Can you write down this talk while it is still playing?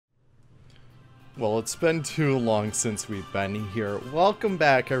Well, it's been too long since we've been here. Welcome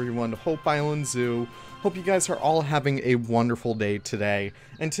back, everyone, to Hope Island Zoo. Hope you guys are all having a wonderful day today.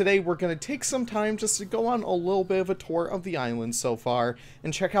 And today we're going to take some time just to go on a little bit of a tour of the island so far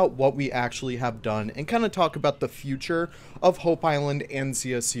and check out what we actually have done and kind of talk about the future of Hope Island and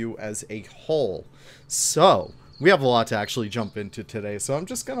ZSU as a whole. So, we have a lot to actually jump into today, so I'm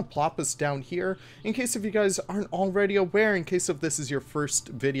just going to plop us down here in case if you guys aren't already aware, in case if this is your first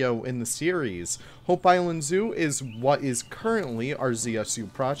video in the series. Hope Island Zoo is what is currently our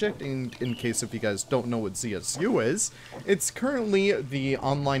ZSU project, and in case if you guys don't know what ZSU is, it's currently the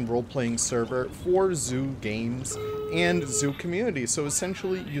online role-playing server for zoo games and zoo community. So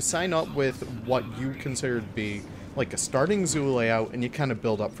essentially, you sign up with what you consider to be like a starting zoo layout, and you kind of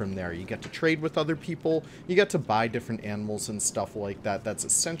build up from there. You get to trade with other people, you get to buy different animals and stuff like that. That's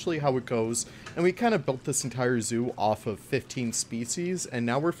essentially how it goes, and we kind of built this entire zoo off of 15 species, and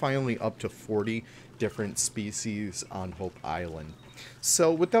now we're finally up to 40 different species on Hope Island.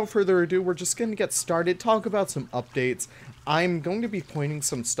 So without further ado, we're just going to get started, talk about some updates. I'm going to be pointing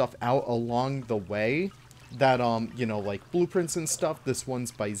some stuff out along the way that, you know, like blueprints and stuff. This one's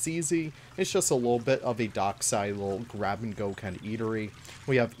by ZZ. It's just a little bit of a dockside, little grab-and-go kind of eatery.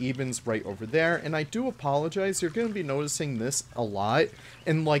 We have Evans right over there, and I do apologize. You're going to be noticing this a lot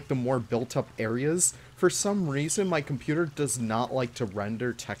in, like, the more built-up areas. For some reason, my computer does not like to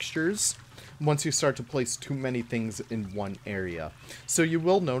render textures once you start to place too many things in one area. So you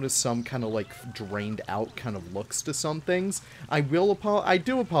will notice some kind of, like, drained-out kind of looks to some things. I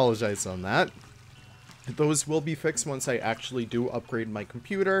do apologize on that. Those will be fixed once I actually do upgrade my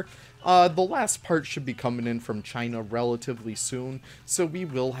computer. The last part should be coming in from China relatively soon, so we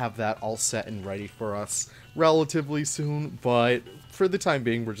will have that all set and ready for us relatively soon, but for the time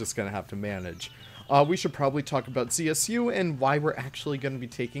being, we're just going to have to manage. We should probably talk about ZSU and why we're actually going to be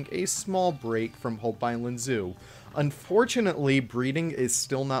taking a small break from Hope Island Zoo. Unfortunately, breeding is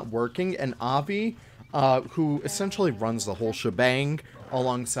still not working, and Avi, who essentially runs the whole shebang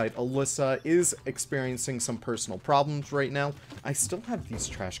alongside Alyssa, is experiencing some personal problems right now. I still have these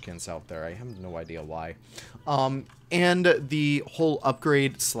trash cans out there. I have no idea why. And the whole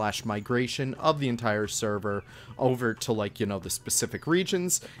upgrade slash migration of the entire server over to, like, you know, the specific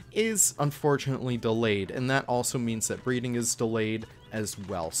regions is unfortunately delayed, and that also means that breeding is delayed as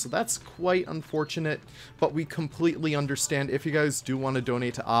well. So that's quite unfortunate, but we completely understand. If you guys do want to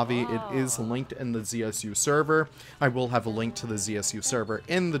donate to Avi, it is linked in the ZSU server. I will have a link to the ZSU server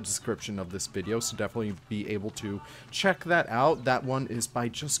in the description of this video, so definitely be able to check that out. That one is by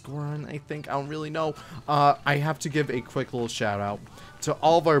Just Goran, I think. I don't really know. I have to give a quick little shout out to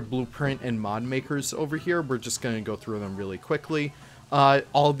all of our blueprint and mod makers over here. We're just going to go through them really quickly.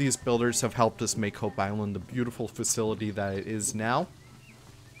 All of these builders have helped us make Hope Island the beautiful facility that it is now.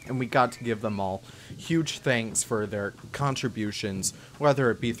 And we got to give them all huge thanks for their contributions,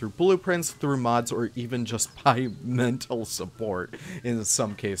 whether it be through blueprints, through mods, or even just by mental support in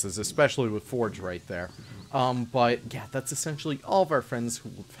some cases, especially with Forge right there. But yeah, that's essentially all of our friends who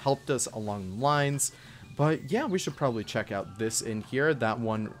have helped us along the lines. But yeah, we should probably check out this in here.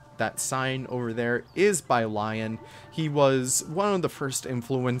 That sign over there is by Lion. He was one of the first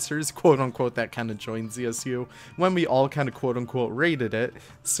influencers, quote-unquote, that kind of joined ZSU when we all kind of, quote-unquote, rated it.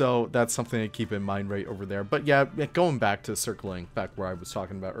 So that's something to keep in mind right over there. But yeah, going back to circling back where I was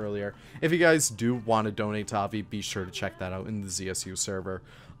talking about earlier, if you guys do want to donate to Avi, be sure to check that out in the ZSU server.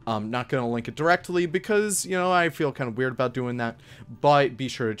 I'm not going to link it directly because, you know, I feel kind of weird about doing that, but be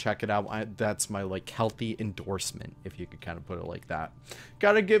sure to check it out. That's my, like, healthy endorsement, if you could kind of put it like that.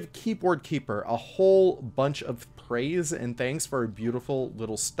 Gotta give Keyboard Keeper a whole bunch of praise and thanks for beautiful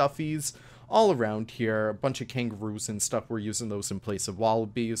little stuffies all around here. A bunch of kangaroos and stuff. We're using those in place of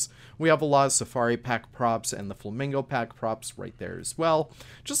wallabies. We have a lot of safari pack props and the flamingo pack props right there as well.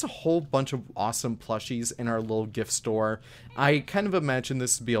 Just a whole bunch of awesome plushies in our little gift store. I kind of imagine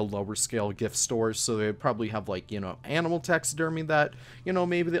this to be a lower scale gift store, so they probably have, like, you know, animal taxidermy that, you know,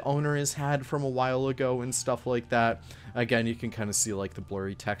 maybe the owner has had from a while ago and stuff like that. Again, you can kind of see, like, the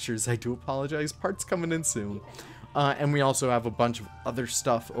blurry textures. I do apologize. Parts coming in soon. And we also have a bunch of other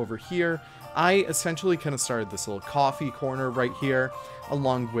stuff over here. I essentially kind of started this little coffee corner right here,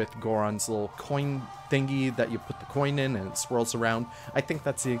 along with Goron's little coin thingy that you put the coin in and it swirls around. I think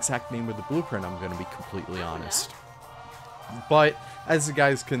that's the exact name of the blueprint, I'm going to be completely honest. But as you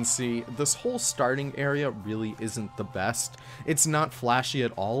guys can see, this whole starting area really isn't the best. It's not flashy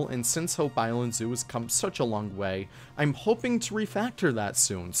at all, and since Hope Island Zoo has come such a long way, I'm hoping to refactor that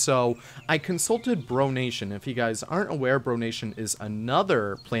soon. So I consulted Bro Nation. If you guys aren't aware, Bro Nation is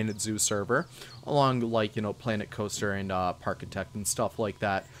another Planet Zoo server, along, like, you know, Planet Coaster and Parkitect and stuff like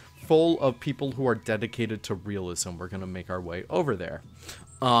that, full of people who are dedicated to realism. We're going to make our way over there.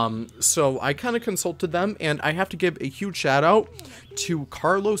 So I kind of consulted them, and I have to give a huge shout out to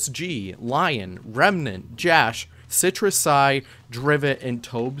Carlos G, Lion, Remnant, Jash, Citrus Sai, Drivet, and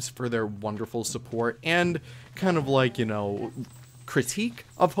Tobes for their wonderful support and kind of like, you know, critique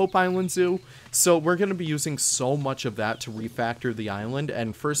of Hope Island Zoo. So we're going to be using so much of that to refactor the island.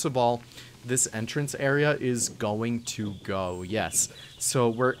 And first of all, this entrance area is going to go. Yes. So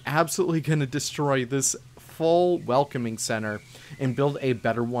we're absolutely going to destroy this full welcoming center and build a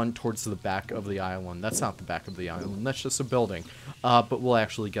better one towards the back of the island. That's not the back of the island. That's just a building. But we'll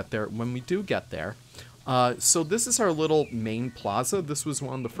actually get there when we do get there. So this is our little main plaza. This was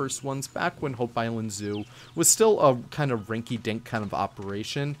one of the first ones back when Hope Island Zoo was still a kind of rinky-dink kind of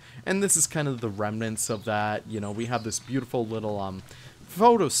operation. And this is kind of the remnants of that. You know, we have this beautiful little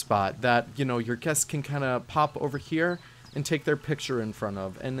photo spot that, you know, your guests can kind of pop over here and take their picture in front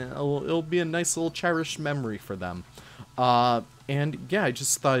of. And it'll be a nice little cherished memory for them. And yeah, I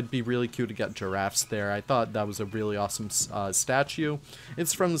just thought it'd be really cute to get giraffes there. I thought that was a really awesome statue.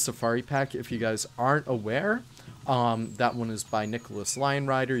 It's from the Safari Pack, if you guys aren't aware. That one is by Nicholas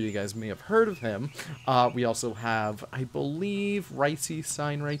Lionrider. You guys may have heard of him. We also have, I believe, Ricey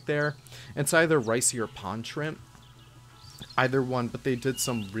sign right there. It's either Ricey or Pond Shrimp. Either one, but they did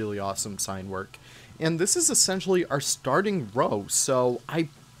some really awesome sign work. And this is essentially our starting row. So I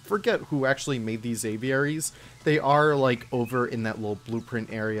forget who actually made these aviaries. They are like over in that little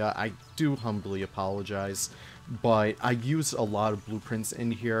blueprint area. I do humbly apologize, but I used a lot of blueprints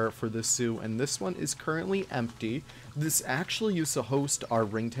in here for this zoo, and this one is currently empty. This actually used to host our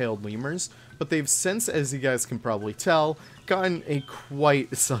ring-tailed lemurs, but they've since, as you guys can probably tell, gotten a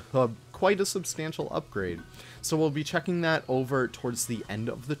quite a substantial upgrade. So we'll be checking that over towards the end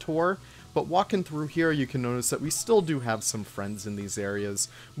of the tour. But walking through here, you can notice that we still do have some friends in these areas.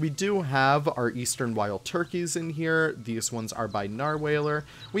 We do have our eastern wild turkeys in here. These ones are by Narwhaler.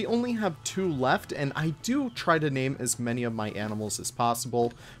 We only have 2 left, and I do try to name as many of my animals as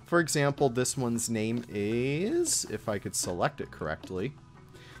possible. For example, this one's name is, if I could select it correctly.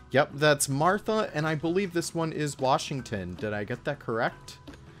 Yep, that's Martha, and I believe this one is Washington. Did I get that correct?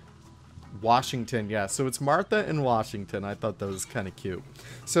 Washington, yeah, so it's Martha and Washington. I thought that was kind of cute.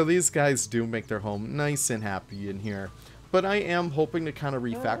 So these guys do make their home nice and happy in here. But I am hoping to kind of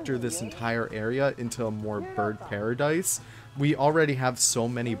refactor this entire area into a more bird paradise. We already have so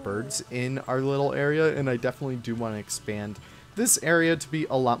many birds in our little area, and I definitely do want to expand this area to be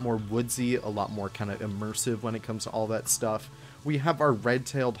a lot more woodsy, a lot more kind of immersive when it comes to all that stuff. We have our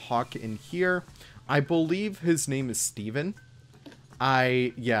red-tailed hawk in here. I believe his name is Steven.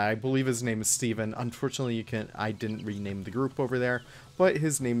 I believe his name is Steven. Unfortunately, I didn't rename the group over there, but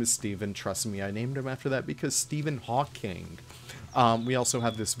his name is Steven. Trust me, I named him after that because Stephen Hawking. We also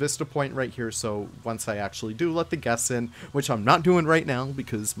have this vista point right here, so once I actually do let the guests in, which I'm not doing right now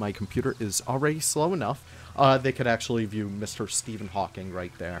because my computer is already slow enough, they could actually view Mr. Stephen Hawking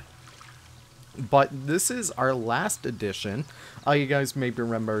right there. But this is our last edition. You guys maybe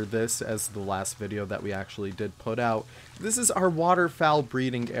remember this as the last video that we actually did put out. This is our waterfowl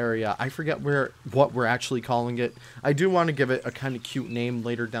breeding area. I forget what we're actually calling it. I do want to give it a kind of cute name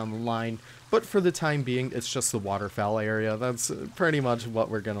later down the line, but for the time being, it's just the waterfowl area. That's pretty much what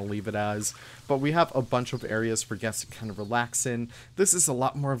we're going to leave it as. But we have a bunch of areas for guests to kind of relax in. This is a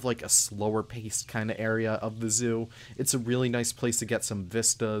lot more of like a slower paced kind of area of the zoo. It's a really nice place to get some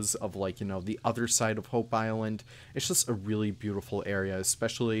vistas of, like, you know, the other side of Hope Island. It's just a really beautiful area,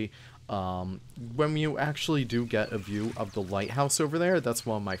 especially when you actually do get a view of the lighthouse over there. That's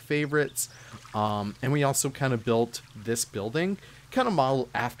one of my favorites. And we also kind of built this building kind of model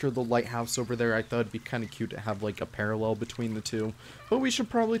after the lighthouse over there. I thought it'd be kind of cute to have like a parallel between the two. But we should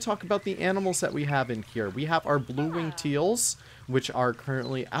probably talk about the animals that we have in here. We have our blue-winged teals, which are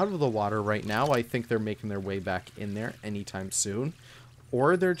currently out of the water right now. I think they're making their way back in there anytime soon.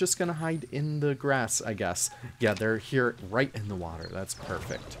 Or they're just going to hide in the grass, I guess. Yeah, they're here right in the water. That's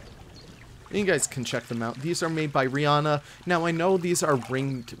perfect. And you guys can check them out. These are made by Rihanna. Now, I know these are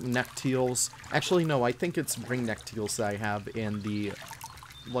ringed neck teals. Actually, no, I think it's ring neck teals that I have in the,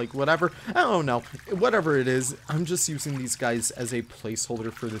 like, whatever. I don't know. Whatever it is, I'm just using these guys as a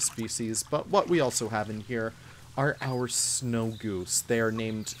placeholder for the species. But what we also have in here are our snow goose. They are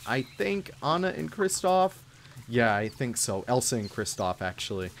named, I think, Anna and Kristoff. Yeah, I think so. Elsa and Kristoff,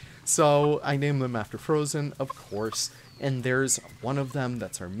 actually. So, I named them after Frozen, of course. And there's one of them,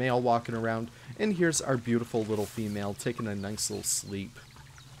 that's our male walking around. And here's our beautiful little female taking a nice little sleep.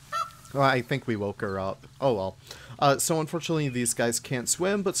 Well, I think we woke her up. Oh well. So unfortunately these guys can't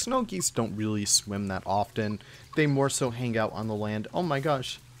swim, but snow geese don't really swim that often. They more so hang out on the land. Oh my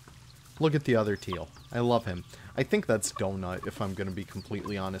gosh. Look at the other teal. I love him. I think that's Donut, if I'm going to be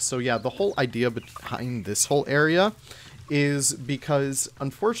completely honest. So yeah, the whole idea behind this whole area is because,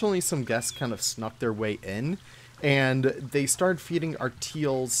 unfortunately, some guests kind of snuck their way in, and they started feeding our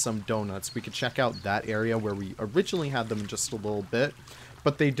teals some donuts. We could check out that area where we originally had them in just a little bit,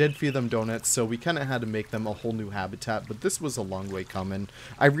 but they did feed them donuts, so we kind of had to make them a whole new habitat, but this was a long way coming.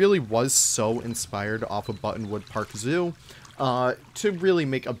 I really was so inspired off of Buttonwood Park Zoo to really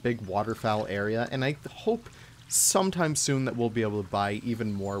make a big waterfowl area, and I hope sometime soon that we'll be able to buy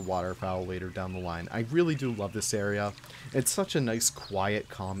even more waterfowl later down the line. I really do love this area. It's such a nice, quiet,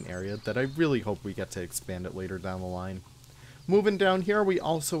 calm area that I really hope we get to expand it later down the line. Moving down here, we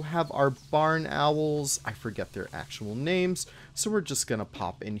also have our barn owls. I forget their actual names, so we're just gonna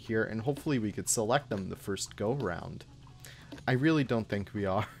pop in here and hopefully we could select them the first go round. I really don't think we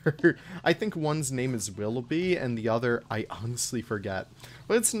are. I think one's name is Willoughby and the other I honestly forget.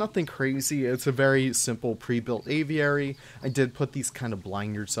 But it's nothing crazy. It's a very simple pre-built aviary. I did put these kind of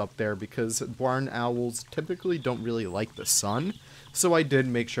blinders up there because barn owls typically don't really like the sun. So I did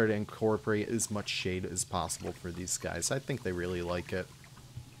make sure to incorporate as much shade as possible for these guys. I think they really like it.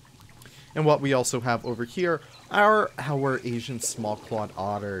 And what we also have over here are our Asian small-clawed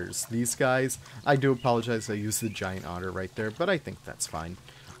otters. These guys, I do apologize, I used the giant otter right there, but I think that's fine.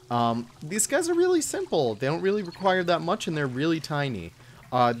 These guys are really simple. They don't really require that much, and they're really tiny.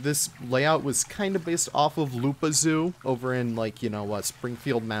 This layout was kind of based off of Lupa Zoo over in, like, you know,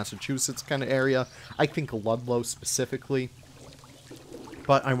 Springfield, Massachusetts kind of area. I think Ludlow specifically.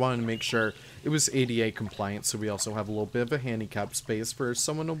 But I wanted to make sure it was ADA compliant, so we also have a little bit of a handicap space for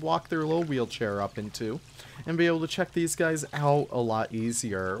someone to walk their little wheelchair up into and be able to check these guys out a lot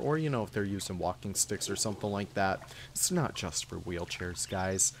easier, or, you know, if they're using walking sticks or something like that. It's not just for wheelchairs,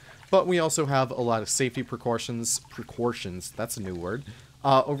 guys. But we also have a lot of safety precautions, that's a new word,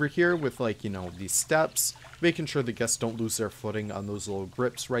 over here with, like, you know, these steps, making sure the guests don't lose their footing on those little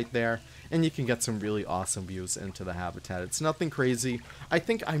grips right there, and you can get some really awesome views into the habitat. It's nothing crazy. I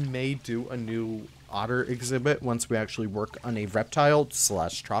think I may do a new otter exhibit once we actually work on a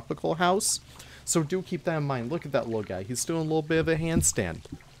reptile/tropical house, so do keep that in mind. Look at that little guy. He's doing a little bit of a handstand.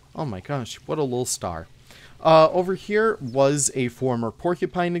 Oh my gosh, what a little star. Over here was a former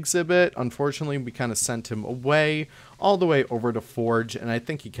porcupine exhibit. Unfortunately, we kind of sent him away, all the way over to Forge, and I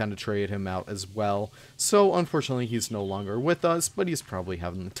think he kind of traded him out as well. So, unfortunately, he's no longer with us, but he's probably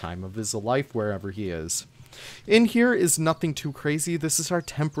having the time of his life wherever he is. In here is nothing too crazy. This is our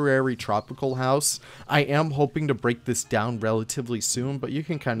temporary tropical house. I am hoping to break this down relatively soon, but you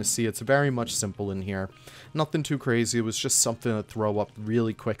can kind of see it's very much simple in here. Nothing too crazy. It was just something to throw up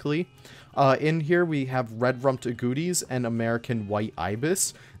really quickly. In here we have red-rumped agoutis and American white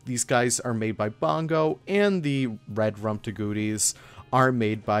ibis. These guys are made by Bongo, and the red-rumped agoutis are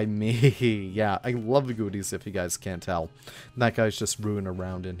made by me. Yeah, I love agoutis if you guys can't tell. That guy's just rooting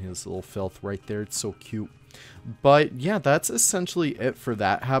around in his little filth right there. It's so cute. But yeah, that's essentially it for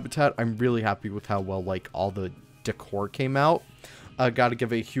that habitat. I'm really happy with how well, like, all the decor came out. Gotta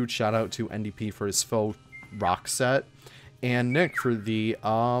give a huge shout out to NDP for his faux rock set. And Nick for the,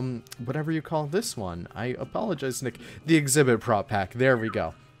 whatever you call this one. I apologize, Nick. The exhibit prop pack. There we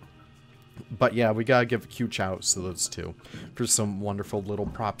go. But yeah, we gotta give a huge shout out to those two for some wonderful little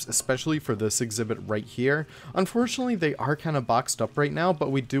props, especially for this exhibit right here. Unfortunately, they are kind of boxed up right now,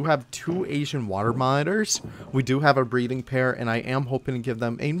 but we do have 2 Asian water monitors. We do have a breeding pair, and I am hoping to give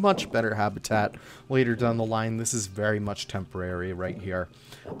them a much better habitat later down the line. This is very much temporary right here.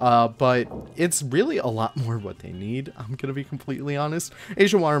 But it's really a lot more what they need, I'm gonna be completely honest.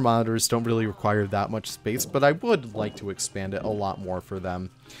 Asian water monitors don't really require that much space, but I would like to expand it a lot more for them.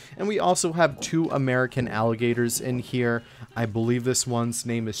 And we also have 2 American alligators in here. I believe this one's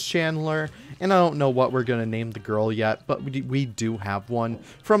name is Chandler, and I don't know what we're going to name the girl yet, but we do have one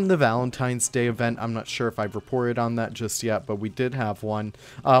from the Valentine's Day event. I'm not sure if I've reported on that just yet, but we did have one.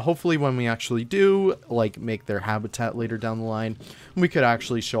 Hopefully when we actually do, like, make their habitat later down the line, we could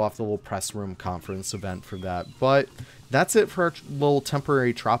actually show off the little press room conference event for that. But that's it for our little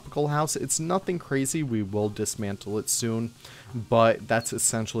temporary tropical house. It's nothing crazy. We will dismantle it soon, but that's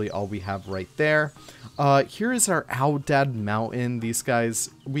essentially all we have right there. Here is our Owdad Mountain. These guys,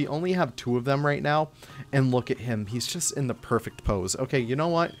 we only have 2 of them right now, and look at him. He's just in the perfect pose. Okay, you know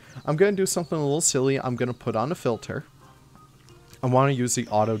what? I'm going to do something a little silly. I'm going to put on a filter. I want to use the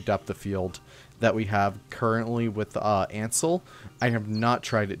auto depth of field that we have currently with Ansel. I have not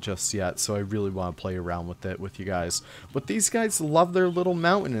tried it just yet, so I really want to play around with it with you guys. But these guys love their little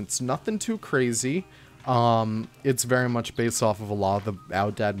mountain. It's nothing too crazy. It's very much based off of a lot of the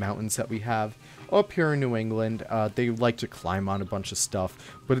Owdad mountains that we have. up here in New England. They like to climb on a bunch of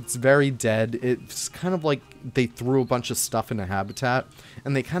stuff, but it's very dead. It's kind of like they threw a bunch of stuff in a habitat,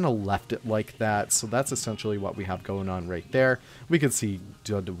 and they kind of left it like that. So that's essentially what we have going on right there. We can see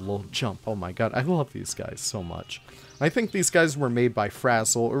the little jump. Oh my god, I love these guys so much. I think these guys were made by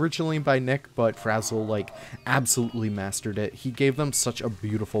Frazzle, originally by Nick, but Frazzle, like, absolutely mastered it. He gave them such a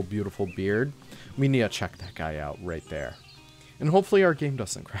beautiful, beautiful beard. We need to check that guy out right there. And hopefully our game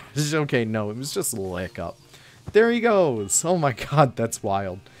doesn't crash. Okay, no, it was just a little hiccup. There he goes. Oh my god, that's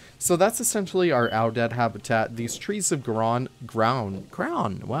wild. So that's essentially our Owldead habitat. These trees have grown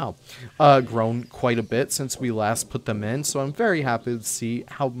quite a bit since we last put them in, so I'm very happy to see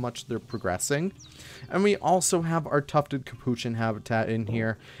how much they're progressing. And we also have our tufted capuchin habitat in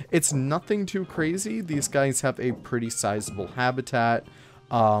here. It's nothing too crazy. These guys have a pretty sizable habitat.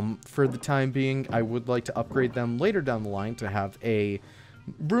 For the time being, I would like to upgrade them later down the line to have a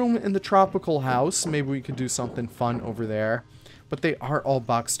room in the tropical house. Maybe we could do something fun over there. But they are all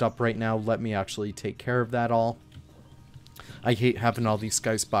boxed up right now. Let me actually take care of that all. I hate having all these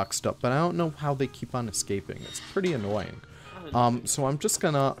guys boxed up, but I don't know how they keep on escaping. It's pretty annoying. So I'm just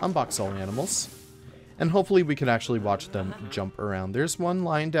gonna unbox all animals. And hopefully we can actually watch them jump around. There's one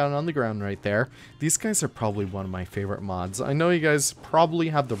lying down on the ground right there. These guys are probably one of my favorite mods. I know you guys probably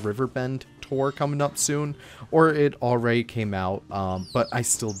have the Riverbend tour coming up soon, or it already came out, but I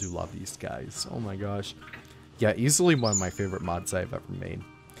still do love these guys. Oh my gosh. Yeah, easily one of my favorite mods I've ever made.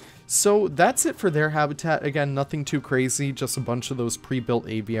 So that's it for their habitat. Again, nothing too crazy, just a bunch of those pre-built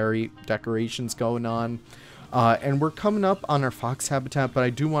aviary decorations going on. And we're coming up on our fox habitat, but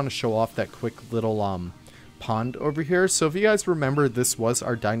I do want to show off that quick little pond over here. So if you guys remember, this was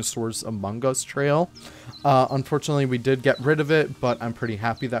our Dinosaurs Among Us trail. Unfortunately, we did get rid of it, but I'm pretty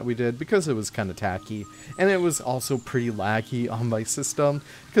happy that we did because it was kind of tacky. And it was also pretty laggy on my system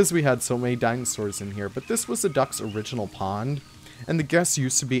because we had so many dinosaurs in here. But this was the duck's original pond. And the guests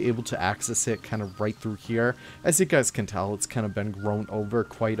used to be able to access it kind of right through here. As you guys can tell, it's kind of been grown over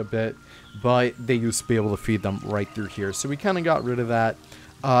quite a bit. But they used to be able to feed them right through here. So we kind of got rid of that.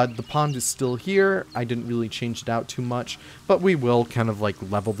 The pond is still here. I didn't really change it out too much. But we will kind of like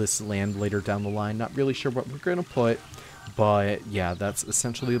level this land later down the line. Not really sure what we're going to put. But yeah, that's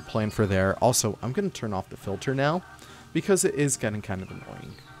essentially the plan for there. Also, I'm going to turn off the filter now because it is getting kind of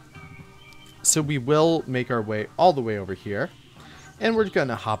annoying. So we will make our way all the way over here. And we're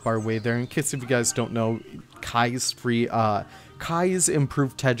gonna hop our way there. In case if you guys don't know, Kai's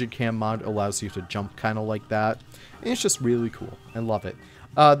improved Tejicam mod allows you to jump kind of like that. And it's just really cool. I love it.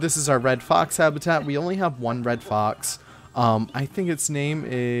 This is our red fox habitat. We only have one red fox. I think its name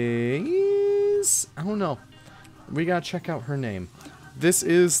is... I don't know. We gotta check out her name. This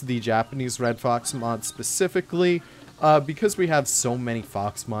is the Japanese red fox mod specifically. Because we have so many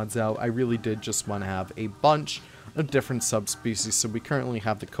fox mods out, I really did just want to have a bunch of different subspecies. So we currently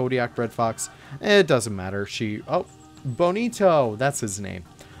have the Kodiak red fox. It doesn't matter. Oh, Bonito, that's his name.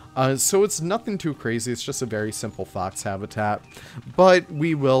 So it's nothing too crazy. It's just a very simple fox habitat, but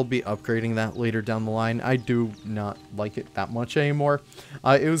we will be upgrading that later down the line. I do not like it that much anymore.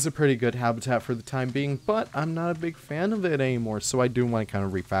 It was a pretty good habitat for the time being, but I'm not a big fan of it anymore. So I do want to kind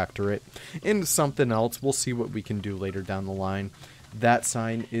of refactor it into something else. We'll see what we can do later down the line. That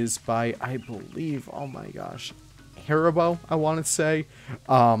sign is by, I believe, oh my gosh, Haribo, I want to say.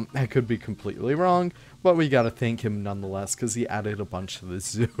 I could be completely wrong, but we got to thank him nonetheless because he added a bunch to the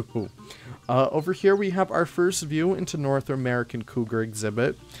zoo. Over here we have our first view into North American cougar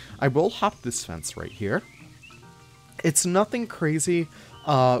exhibit. I will hop this fence right here. It's nothing crazy.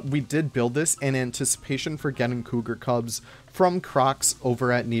 We did build this in anticipation for getting cougar cubs from Crocs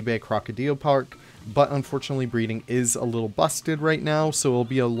over at Nibe Crocodile Park. But unfortunately breeding is a little busted right now, so it'll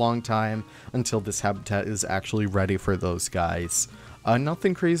be a long time until this habitat is actually ready for those guys.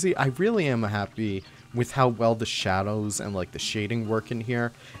 Nothing crazy. I really am happy with how well the shadows and like the shading work in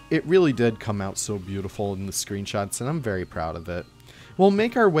here. It really did come out so beautiful in the screenshots, and I'm very proud of it. We'll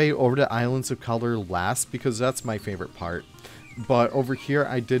make our way over to Islands of Color last because that's my favorite part. But over here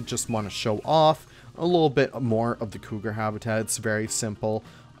I did just want to show off a little bit more of the cougar habitat. It's very simple.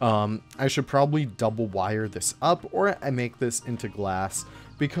 I should probably double wire this up, or I make this into glass,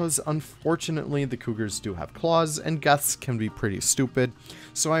 because unfortunately the cougars do have claws and guests can be pretty stupid,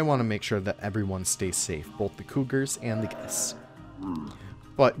 so I want to make sure that everyone stays safe, both the cougars and the guests.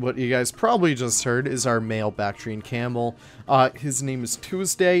 But what you guys probably just heard is our male Bactrian camel. His name is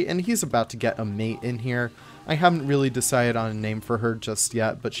Tuesday, and he's about to get a mate in here. I haven't really decided on a name for her just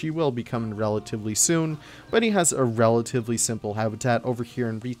yet, but she will be coming relatively soon. But he has a relatively simple habitat over here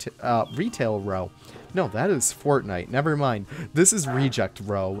in retail row. No, that is Fortnite. Never mind. This is Reject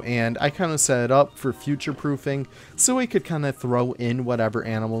Row, and I kind of set it up for future proofing so we could kind of throw in whatever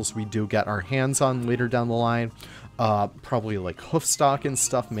animals we do get our hands on later down the line. Probably like hoofstock and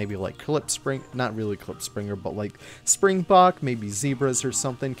stuff, maybe like Klipspring, not really Klipspringer, but like Springbok, maybe zebras or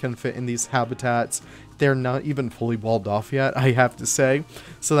something can fit in these habitats. They're not even fully walled off yet, I have to say.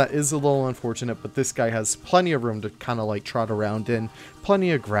 So that is a little unfortunate, but this guy has plenty of room to kind of like trot around in.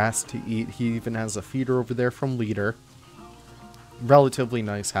 Plenty of grass to eat. He even has a feeder over there from Leader. Relatively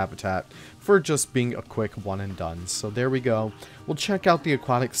nice habitat for just being a quick one and done. So there we go. We'll check out the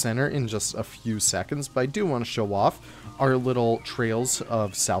aquatic center in just a few seconds, but I do want to show off our little trails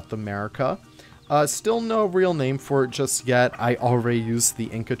of South America. Still no real name for it just yet. I already used the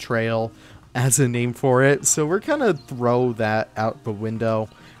Inca Trail as a name for it, so we're gonna throw that out the window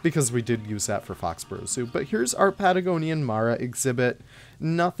because we did use that for Foxborough Zoo. But here's our Patagonian Mara exhibit.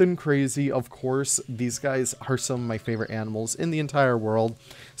 Nothing crazy, of course. These guys are some of my favorite animals in the entire world,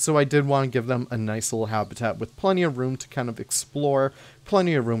 so I did want to give them a nice little habitat with plenty of room to kind of explore,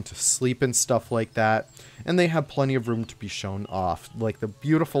 plenty of room to sleep and stuff like that, and they have plenty of room to be shown off, like the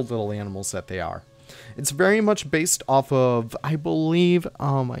beautiful little animals that they are. It's very much based off of, I believe,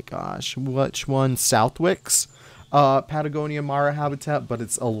 oh my gosh, which one? Southwick's Patagonia Mara habitat, but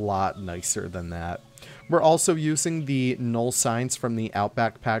it's a lot nicer than that. We're also using the null signs from the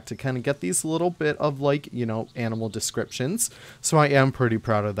Outback Pack to kind of get these little bit of, like, you know, animal descriptions. So I am pretty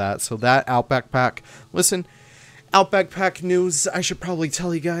proud of that. So that Outback Pack, listen, Outback Pack news, I should probably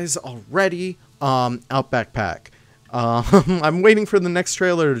tell you guys already. Outback Pack. I'm waiting for the next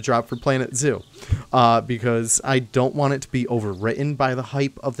trailer to drop for Planet Zoo, because I don't want it to be overwritten by the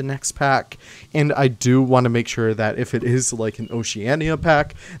hype of the next pack, and I do want to make sure that if it is like an Oceania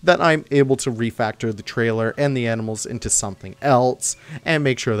pack, that I'm able to refactor the trailer and the animals into something else, and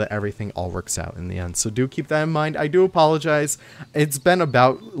make sure that everything all works out in the end. So do keep that in mind. I do apologize. It's been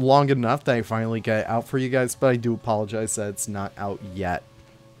about long enough that I finally get it out for you guys, but I do apologize that it's not out yet.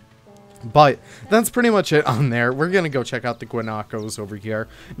 But that's pretty much it on there. We're going to go check out the guanacos over here.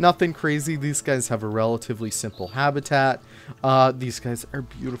 Nothing crazy. These guys have a relatively simple habitat. These guys are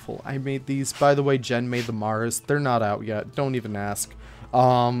beautiful. I made these. By the way, Jen made the Maras. They're not out yet. Don't even ask.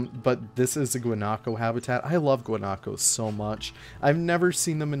 But this is a guanaco habitat. I love guanacos so much. I've never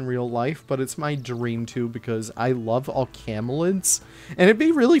seen them in real life, but it's my dream too because I love all camelids. And it'd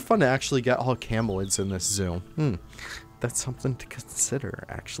be really fun to actually get all camelids in this zoo. That's something to consider,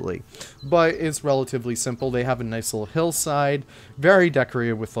 actually. But it's relatively simple. They have a nice little hillside, very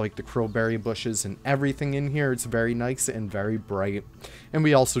decorated with like the crowberry bushes and everything in here. It's very nice and very bright. And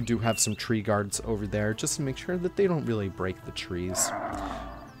we also do have some tree guards over there just to make sure that they don't really break the trees.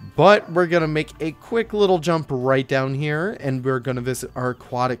 But we're going to make a quick little jump right down here, and we're going to visit our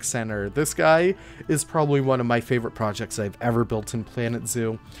aquatic center. This guy is probably one of my favorite projects I've ever built in Planet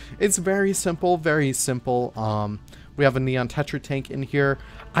Zoo. It's very simple, very simple. We have a neon tetra tank in here.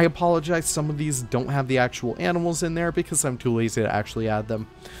 I apologize, some of these don't have the actual animals in there because I'm too lazy to actually add them.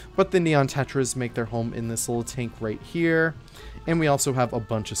 But the neon tetras make their home in this little tank right here. And we also have a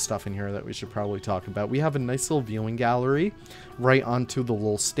bunch of stuff in here that we should probably talk about. We have a nice little viewing gallery right onto the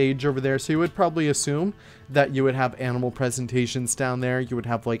little stage over there. So you would probably assume that you would have animal presentations down there. You would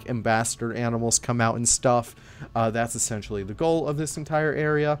have like ambassador animals come out and stuff. That's essentially the goal of this entire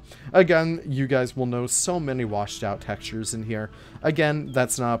area. Again, you guys will know so many washed out textures in here. Again,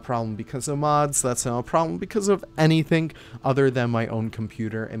 that's not a problem because of mods. That's not a problem because of anything other than my own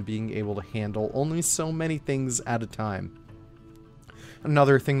computer and being able to handle only so many things at a time.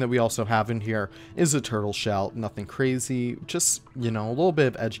 Another thing that we also have in here is a turtle shell. Nothing crazy, just, you know, a little bit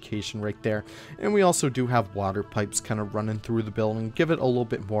of education right there. And we also do have water pipes kind of running through the building, give it a little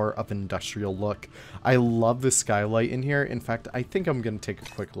bit more of an industrial look. I love the skylight in here. In fact, I think I'm going to take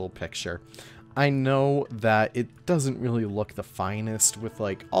a quick little picture. I know that it doesn't really look the finest with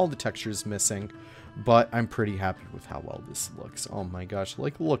like all the textures missing, but I'm pretty happy with how well this looks. Oh my gosh,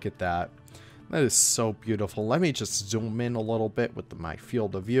 like look at that. That is so beautiful. Let me just zoom in a little bit with my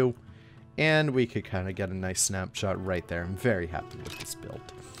field of view, and we could kind of get a nice snapshot right there. I'm very happy with this build.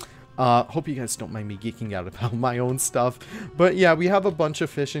 Hope you guys don't mind me geeking out about my own stuff. But yeah, we have a bunch of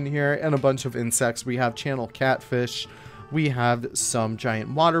fish in here and a bunch of insects. We have channel catfish. We have some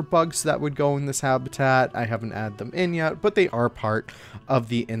giant water bugs that would go in this habitat. I haven't added them in yet, but they are part of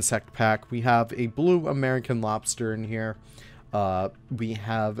the insect pack. We have a blue American lobster in here. We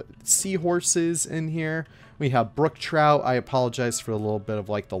have seahorses in here. We have brook trout. I apologize for a little bit of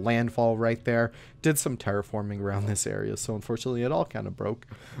like the landfall right there. Did some terraforming around this area, so unfortunately it all kind of broke.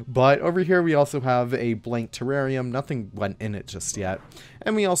 But over here we also have a blank terrarium. Nothing went in it just yet.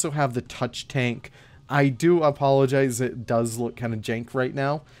 And we also have the touch tank. I do apologize, it does look kind of jank right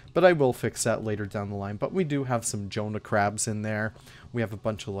now, but I will fix that later down the line. But we do have some Jonah crabs in there. We have a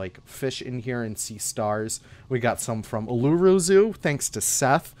bunch of like fish in here and sea stars. We got some from Uluru Zoo, thanks to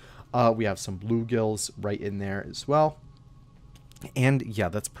Seth. We have some bluegills right in there as well. And yeah,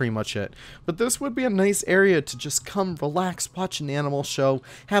 that's pretty much it. But this would be a nice area to just come relax, watch an animal show,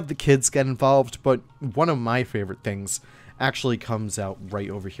 have the kids get involved. But one of my favorite things actually comes out right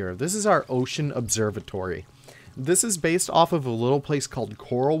over here. This is our ocean observatory. This is based off of a little place called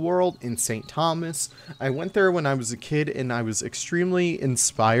Coral World in St. Thomas. I went there when I was a kid and I was extremely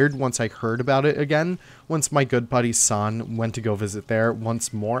inspired once I heard about it again. Once my good buddy San went to go visit there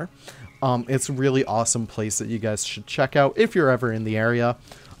once more. It's a really awesome place that you guys should check out if you're ever in the area.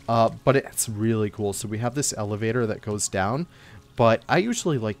 But it's really cool. So we have this elevator that goes down, but I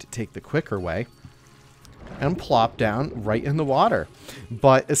usually like to take the quicker way and plop down right in the water.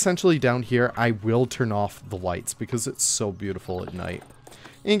 But essentially down here, I will turn off the lights because it's so beautiful at night.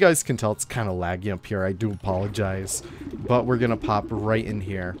 And you guys can tell it's kind of laggy up here. I do apologize. But we're going to pop right in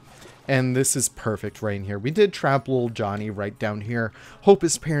here. And this is perfect right in here. We did trap little Johnny right down here. Hope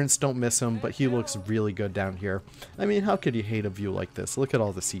his parents don't miss him, but he looks really good down here. I mean, how could you hate a view like this? Look at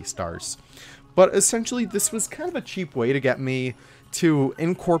all the sea stars. But essentially, this was kind of a cheap way to get me to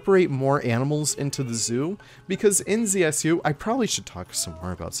incorporate more animals into the zoo, because in ZSU, I probably should talk some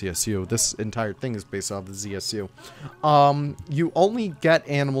more about ZSU. This entire thing is based off the ZSU. You only get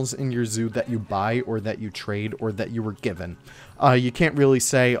animals in your zoo that you buy or that you trade or that you were given. You can't really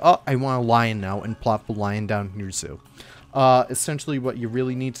say, oh, I want a lion now and plop a lion down in your zoo. Essentially what you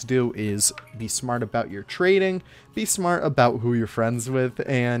really need to do is be smart about your trading, be smart about who you're friends with,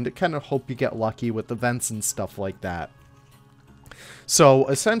 and kind of hope you get lucky with events and stuff like that. So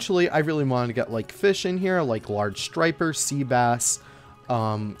essentially, I really wanted to get like fish in here, like large striper, sea bass,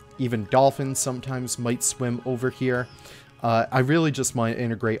 even dolphins sometimes might swim over here. I really just want to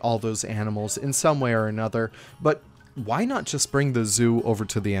integrate all those animals in some way or another, but why not just bring the zoo over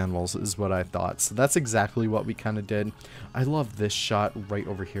to the animals is what I thought. So that's exactly what we kind of did. I love this shot right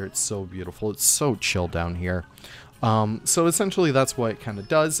over here. It's so beautiful. It's so chill down here. So essentially that's what it kind of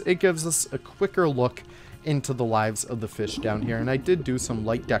does. It gives us a quicker look into the lives of the fish down here, and I did do some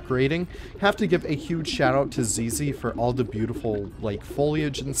light decorating. Have to give a huge shout out to ZZ for all the beautiful like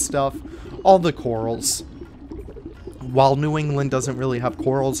foliage and stuff, all the corals. While New England doesn't really have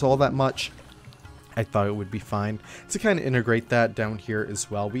corals all that much, I thought it would be fine to kind of integrate that down here as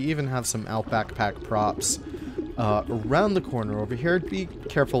well. We even have some Outback Pack props around the corner over here. Be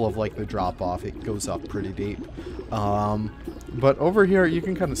careful of like the drop off, it goes up pretty deep. But over here you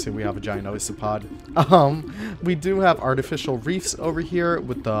can kind of see we have a giant oisopod. We do have artificial reefs over here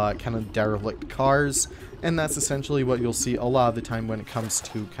with the kind of derelict cars, and that's essentially what you'll see a lot of the time when it comes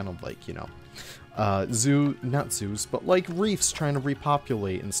to kind of like, you know, not zoos, but like reefs trying to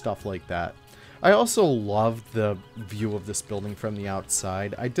repopulate and stuff like that. I also love the view of this building from the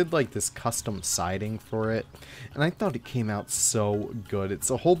outside. I did like this custom siding for it, and I thought it came out so good. It's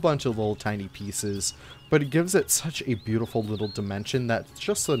a whole bunch of little tiny pieces, but it gives it such a beautiful little dimension that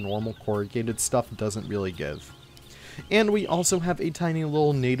just the normal corrugated stuff doesn't really give. And we also have a tiny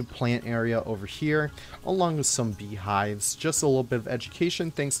little native plant area over here, along with some beehives. Just a little bit of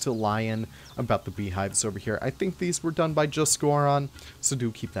education thanks to Lion about the beehives over here. I think these were done by Just Goron, so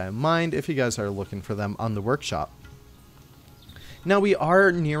do keep that in mind if you guys are looking for them on the workshop. Now we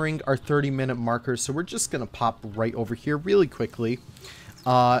are nearing our 30-minute marker, so we're just going to pop right over here really quickly.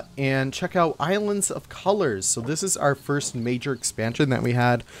 And check out Islands of Colors. So this is our first major expansion that we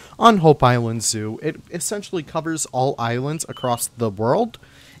had on Hope Island Zoo. It essentially covers all islands across the world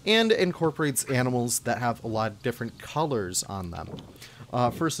and incorporates animals that have a lot of different colors on them.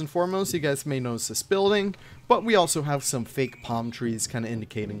 First and foremost, you guys may notice this building, but we also have some fake palm trees kind of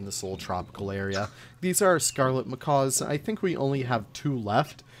indicating this little tropical area. These are scarlet macaws. I think we only have 2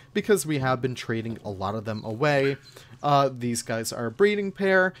 left because we have been trading a lot of them away. These guys are a breeding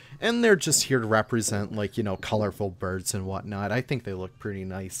pair, and they're just here to represent, like, you know, colorful birds and whatnot. I think they look pretty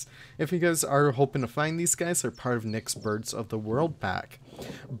nice. If you guys are hoping to find these guys, they're part of Nick's Birds of the World pack.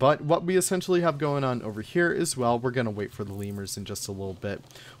 But what we essentially have going on over here as well, we're going to wait for the lemurs in just a little bit.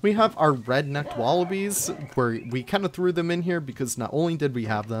 We have our red-necked wallabies. where we kind of threw them in here because not only did we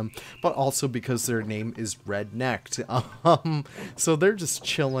have them, but also because their name is red-necked. So they're just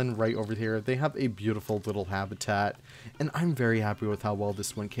chilling right over here. They have a beautiful little habitat, and I'm very happy with how well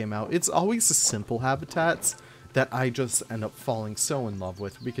this one came out. It's always the simple habitats that I just end up falling so in love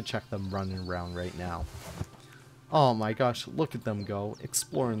with. We could check them running around right now. Oh my gosh, look at them go,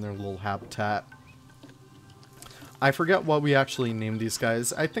 exploring their little habitat. I forget what we actually named these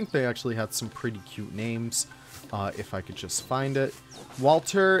guys. I think they actually had some pretty cute names, if I could just find it.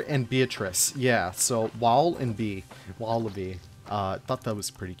 Walter and Beatrice. Yeah, so Wall and B. Wallaby. Thought that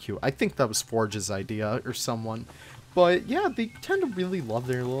was pretty cute. I think that was Forge's idea or someone. But yeah, they tend to really love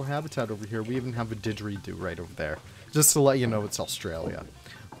their little habitat over here. We even have a didgeridoo right over there, just to let you know it's Australia.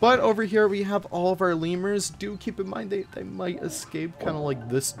 But over here we have all of our lemurs. Do keep in mind they might escape, kind of like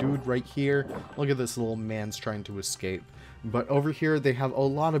this dude right here. Look at this little man's trying to escape. But over here they have a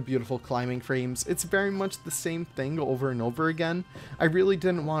lot of beautiful climbing frames. It's very much the same thing over and over again. I really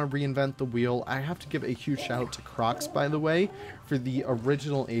didn't want to reinvent the wheel. I have to give a huge shout out to Crocs, by the way, for the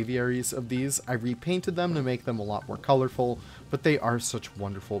original aviaries of these. I repainted them to make them a lot more colorful, but they are such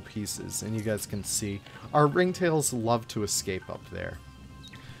wonderful pieces. And you guys can see our ringtails love to escape up there.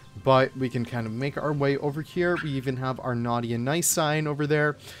 But we can kind of make our way over here. We even have our naughty and nice sign over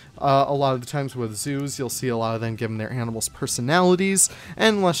there. A lot of the times with zoos, you'll see a lot of them giving their animals personalities.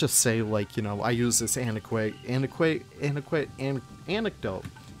 And let's just say, like, you know, I use this anecdote.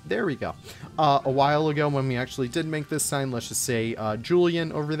 There we go. A while ago when we actually did make this sign, let's just say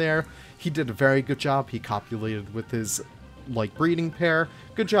Julian over there, he did a very good job. He copulated with his, like, breeding pair.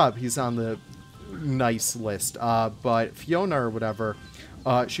 Good job. He's on the nice list. But Fiona or whatever...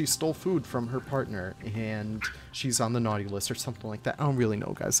 she stole food from her partner, and she's on the naughty list or something like that. I don't really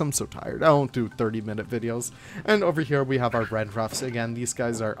know, guys. I'm so tired. I don't do 30-minute videos. And over here, we have our red ruffs. Again, these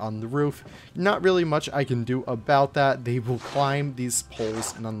guys are on the roof. Not really much I can do about that. They will climb these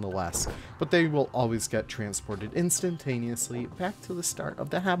poles nonetheless, but they will always get transported instantaneously back to the start of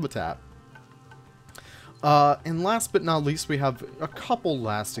the habitat. And last but not least, we have a couple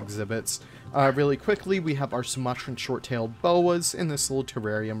last exhibits. Really quickly, we have our Sumatran short-tailed boas in this little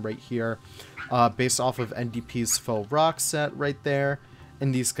terrarium right here, based off of NDP's faux rock set right there.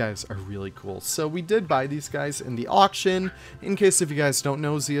 And these guys are really cool. So we did buy these guys in the auction. In case if you guys don't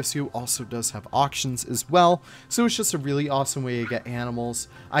know, ZSU also does have auctions as well. So it's just a really awesome way to get animals.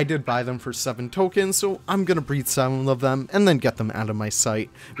 I did buy them for 7 tokens, so I'm going to breed 7 of them and then get them out of my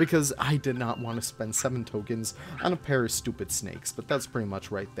site. Because I did not want to spend 7 tokens on a pair of stupid snakes. But that's pretty much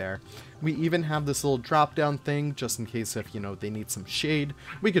right there. We even have this little drop down thing, just in case if, you know, they need some shade.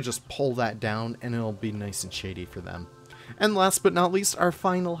 We could just pull that down and it'll be nice and shady for them. And last but not least, our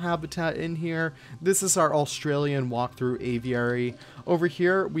final habitat in here. This is our Australian walkthrough aviary. Over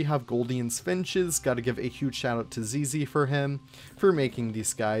here, we have Goldion's finches. Got to give a huge shout out to ZZ for him for making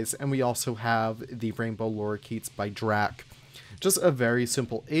these guys. And we also have the rainbow lorikeets by Drac. Just a very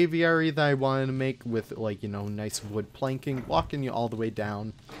simple aviary that I wanted to make with, like, you know, nice wood planking, walking you all the way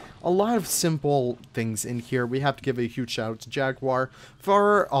down. A lot of simple things in here. We have to give a huge shout out to Jaguar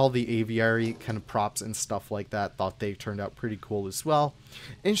for all the aviary kind of props and stuff like that. Thought they turned out pretty cool as well.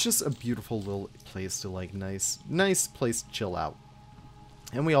 And it's just a beautiful little place to, like, nice place to chill out.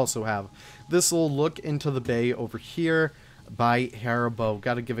 And we also have this little look into the bay over here by Haribo.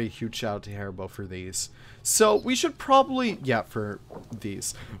 Got to give a huge shout out to Haribo for these. So we should probably,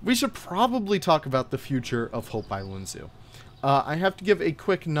 we should probably talk about the future of Hope Island Zoo. I have to give a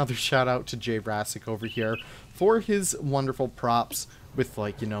quick another shout out to Jay Rassick over here for his wonderful props with,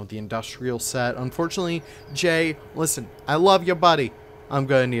 like, you know, the industrial set. Unfortunately, Jay, listen, I love you, buddy. I'm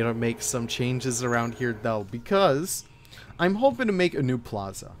gonna need to make some changes around here though, because I'm hoping to make a new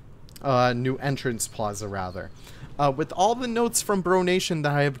plaza. New entrance plaza rather. With all the notes from Bro Nation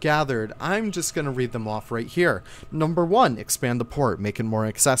that I have gathered, I'm just going to read them off right here. Number 1, expand the port, make it more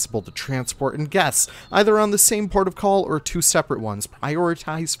accessible to transport and guests, either on the same port of call or 2 separate ones.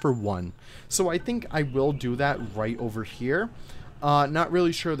 Prioritize for 1. So I think I will do that right over here. Not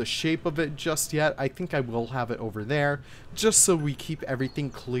really sure the shape of it just yet. I think I will have it over there, just so we keep everything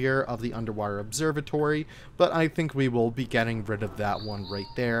clear of the underwater observatory, but I think we will be getting rid of that one right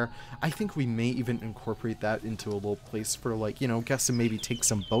there. I think we may even incorporate that into a little place for, like, you know, guests to maybe take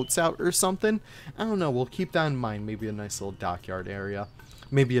some boats out or something. I don't know, we'll keep that in mind. Maybe a nice little dockyard area.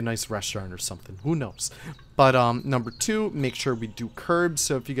 Maybe a nice restaurant or something. Who knows? But number 2, make sure we do curbs.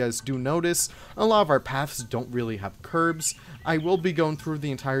 So if you guys do notice, a lot of our paths don't really have curbs. I will be going through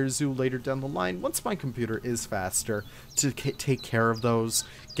the entire zoo later down the line once my computer is faster to take care of those.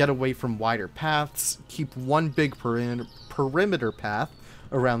 Get away from wider paths. Keep one big perimeter path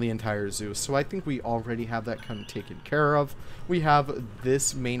around the entire zoo. So I think we already have that kind of taken care of. We have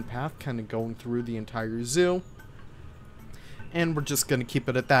this main path kind of going through the entire zoo. And we're just going to keep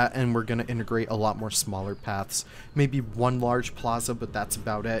it at that, and we're going to integrate a lot more smaller paths. Maybe one large plaza, but that's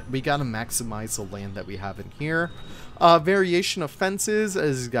about it. We got to maximize the land that we have in here. Variation of fences,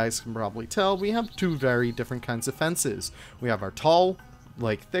 as you guys can probably tell, we have two very different kinds of fences. We have our tall,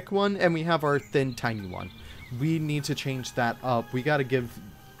 like thick one, and we have our thin, tiny one. We need to change that up. We got to give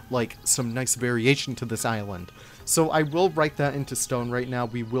like some nice variation to this island. So I will write that into stone right now.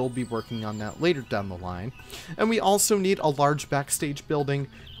 We will be working on that later down the line. And we also need a large backstage building,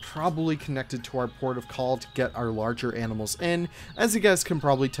 probably connected to our port of call to get our larger animals in. As you guys can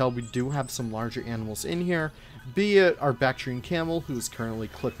probably tell, we do have some larger animals in here, be it our Bactrian camel, who's currently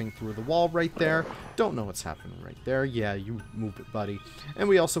clipping through the wall right there. Don't know what's happening right there. Yeah, you move it, buddy. And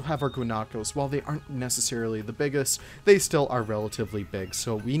we also have our guanacos. While they aren't necessarily the biggest, they still are relatively big,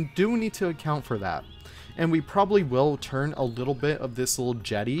 so we do need to account for that. And we probably will turn a little bit of this little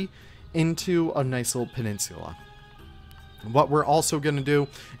jetty into a nice little peninsula. What we're also going to do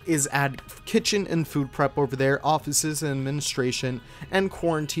is add kitchen and food prep over there, offices and administration, and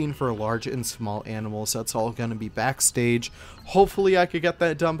quarantine for large and small animals. That's all going to be backstage. Hopefully I could get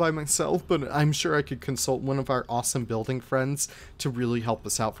that done by myself, but I'm sure I could consult one of our awesome building friends to really help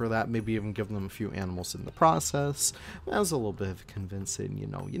us out for that. Maybe even give them a few animals in the process. That was a little bit of convincing,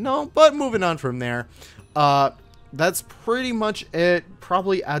 you know, but moving on from there. That's pretty much it.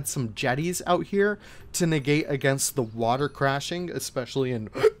 Probably add some jetties out here to negate against the water crashing, especially in,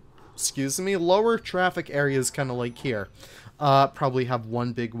 excuse me, lower traffic areas, kind of like here. Probably have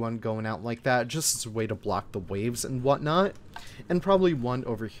one big one going out like that, just as a way to block the waves and whatnot. And probably one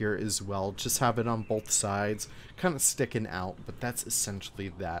over here as well. Just have it on both sides, kind of sticking out. But that's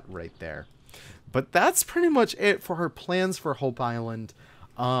essentially that right there. But that's pretty much it for our plans for Hope Island.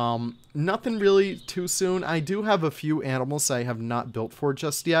 Nothing really too soon. I do have a few animals I have not built for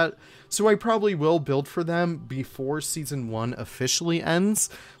just yet, so I probably will build for them before Season 1 officially ends,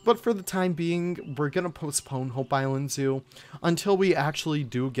 but for the time being, we're gonna postpone Hope Island Zoo until we actually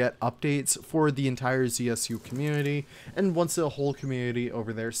do get updates for the entire ZSU community, and once the whole community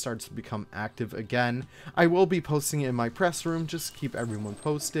over there starts to become active again, I will be posting it in my press room, just to keep everyone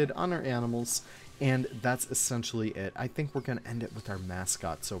posted on our animals. And that's essentially it. I think we're going to end it with our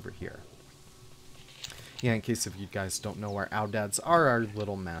mascots over here. Yeah, in case if you guys don't know, our Owdads are our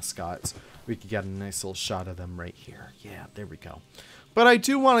little mascots. We could get a nice little shot of them right here. Yeah, there we go. But I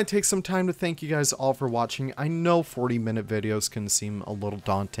do want to take some time to thank you guys all for watching. I know 40-minute videos can seem a little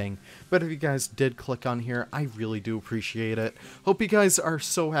daunting, but if you guys did click on here, I really do appreciate it. Hope you guys are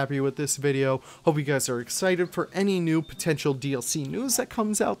so happy with this video. Hope you guys are excited for any new potential DLC news that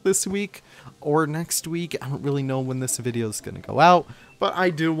comes out this week or next week. I don't really know when this video is going to go out, but I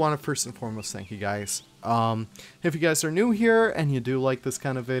do want to first and foremost thank you guys. If you guys are new here and you do like this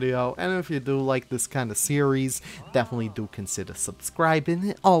kind of video, and if you do like this kind of series, definitely do consider subscribing.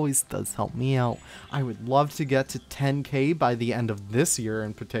 It always does help me out. I would love to get to 10K by the end of this year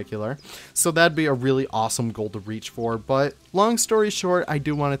in particular, so that'd be a really awesome goal to reach for. But long story short, I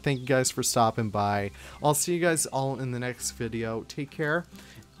do want to thank you guys for stopping by. I'll see you guys all in the next video. Take care.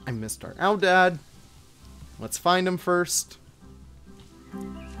 I missed our Owdad. Let's find him first.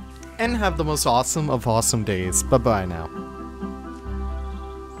 And have the most awesome of awesome days. Bye-bye now.